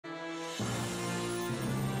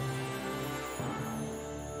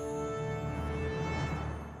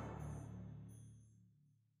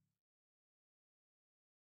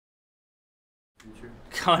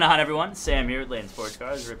Going on, everyone? Sam here with Layton Sports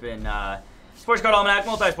Cars. Ripping Sports Card Almanac,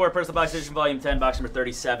 Multi-Sport, Personal Box Edition, Volume 10, box number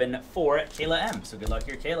 37 for Kayla M. So good luck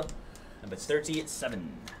here, Kayla. Number 37. It's time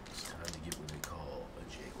to get what they call a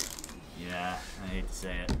JOD. Yeah, I hate to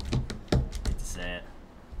say it. Hate to say it.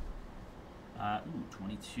 Ooh,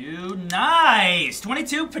 22. Nice!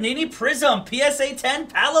 22 Panini Prism, PSA 10,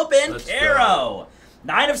 Paolo Banchero.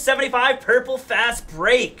 9 of 75, purple fast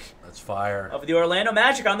break. That's fire. Of the Orlando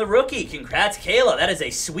Magic on the rookie. Congrats, Kayla. That is a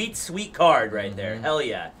sweet, sweet card right there. Hell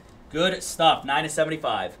yeah. Good stuff. 9 of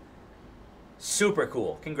 75. Super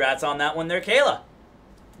cool. Congrats on that one there, Kayla.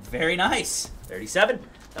 Very nice. 37.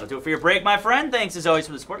 That'll do it for your break, my friend. Thanks as always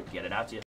for the support. Get it out to you.